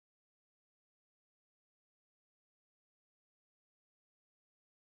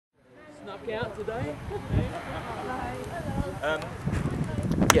snuck out today.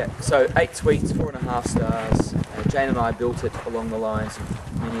 Yeah, so 8 suites, 4.5 stars. Jane and I built it along the lines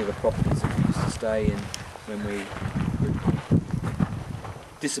of many of the properties that we used to stay in when we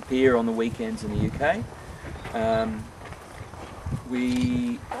disappear on the weekends in the UK.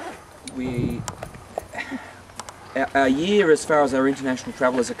 Our year, as far as our international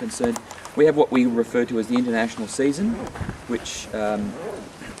travellers are concerned, we have what we refer to as the international season, which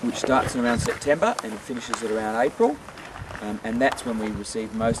starts in around September and finishes at around April. And that's when we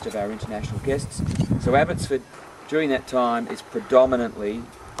receive most of our international guests. So Abbotsford, during that time, is predominantly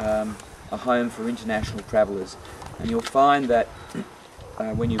a home for international travellers. And you'll find that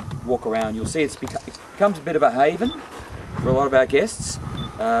when you walk around, you'll see it becomes a bit of a haven for a lot of our guests,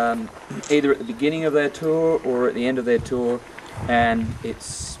 either at the beginning of their tour or at the end of their tour. And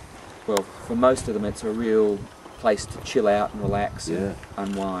it's, well, for most of them, it's a real place to chill out and relax and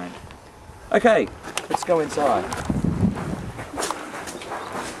unwind. Okay, let's go inside.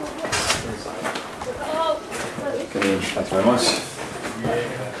 Thanks very much.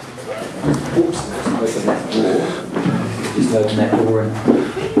 Oops, just open that door. Just open that door and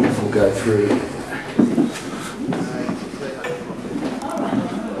we'll go through.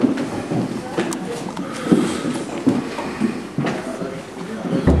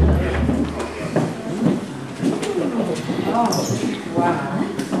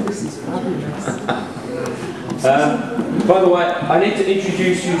 By the way, I need to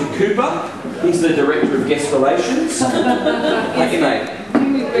introduce you to Cooper. He's the Director of Guest Relations. Thank you, mate.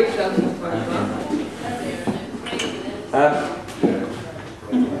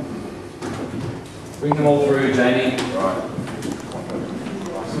 Bring them all through, Janie. Right.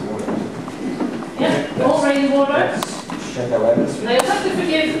 Yeah, all rain water. Check our evidence. Now you'll have to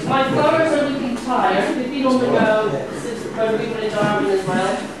forgive, my flowers are looking tired. They've been on the go since we're moving into Darwin as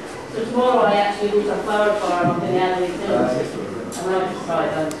well. So tomorrow I actually go to a flower farm up in the Adelaide Hills. And I'll just try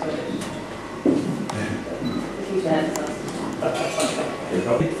down to it.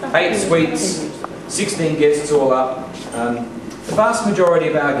 8 suites, 16 guests all up. The vast majority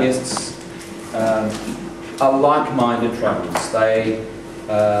of our guests are like-minded travellers.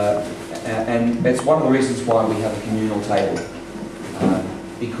 And it's one of the reasons why we have a communal table,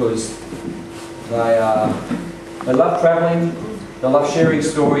 because they love travelling, they love sharing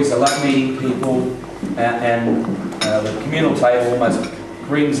stories, they love meeting people, and the communal table almost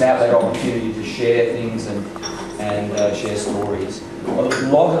brings out that opportunity to share things and share stories. A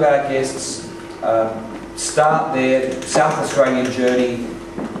lot of our guests start their South Australian journey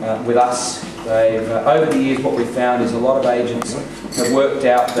with us. Over the years, what we've found is a lot of agents have worked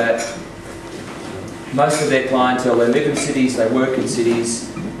out that most of their clientele, they live in cities, they work in cities,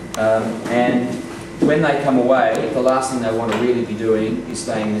 and when they come away, the last thing they want to really be doing is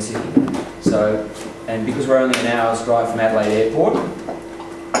staying in the city. So, and because we're only an hour's drive from Adelaide Airport,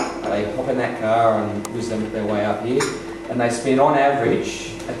 they hop in that car and whiz them their way up here, and they spend, on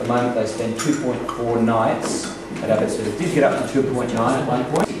average, at the moment, they spend 2.4 nights at Abbotsford. It did get up to 2.9 at one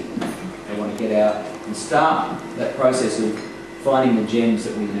point. They want to get out and start that process of finding the gems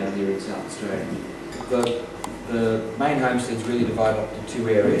that we have here in South Australia. The main homestead's really divided up into 2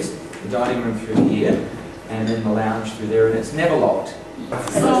 areas, the dining room through here, and then the lounge through there, and it's never locked.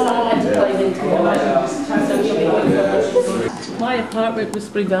 My apartment was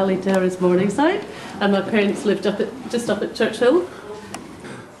Spring Valley Terrace, Morningside, and my parents lived just up at Churchill.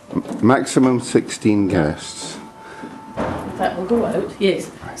 Maximum 16 guests. In fact, we'll go out. Yes,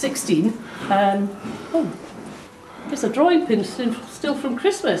 16. Oh, there's a drawing pin still from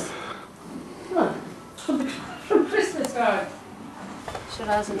Christmas. Huh. From Christmas card.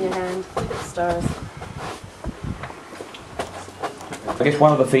 Shiraz in your hand. Look at the stars. I guess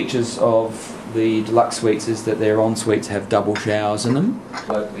one of the features of the deluxe suites is that their en-suites have double showers in them.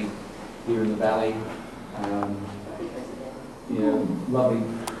 Locally, here in the valley,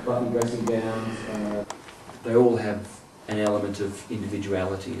 lovely dressing gowns. They all have an element of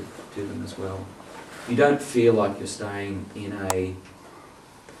individuality to them as well. You don't feel like you're staying in a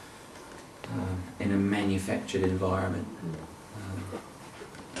manufactured environment.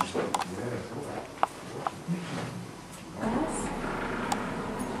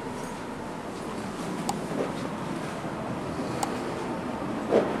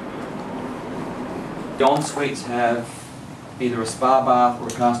 The en-suites have either a spa bath or a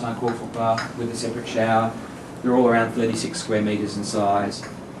cast iron corkful bath with a separate shower. They're all around 36 square metres in size.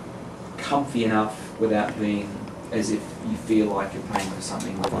 Comfy enough without being as if you feel like you're paying for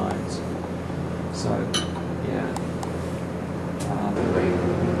something with lines. So, yeah.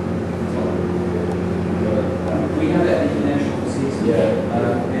 We have that international season,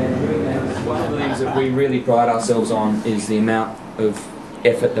 and during that we really pride ourselves on is the amount of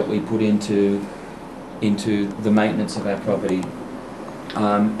effort that we put into the maintenance of our property.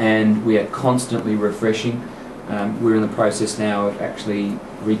 And we are constantly refreshing. We're in the process now of actually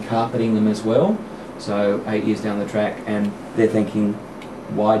recarpeting them as well. So 8 years down the track, and they're thinking,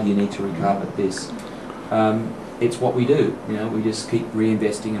 why do you need to recarpet this? It's what we do, you know, we just keep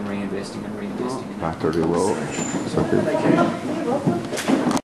reinvesting and reinvesting and reinvesting. Battery well. So good.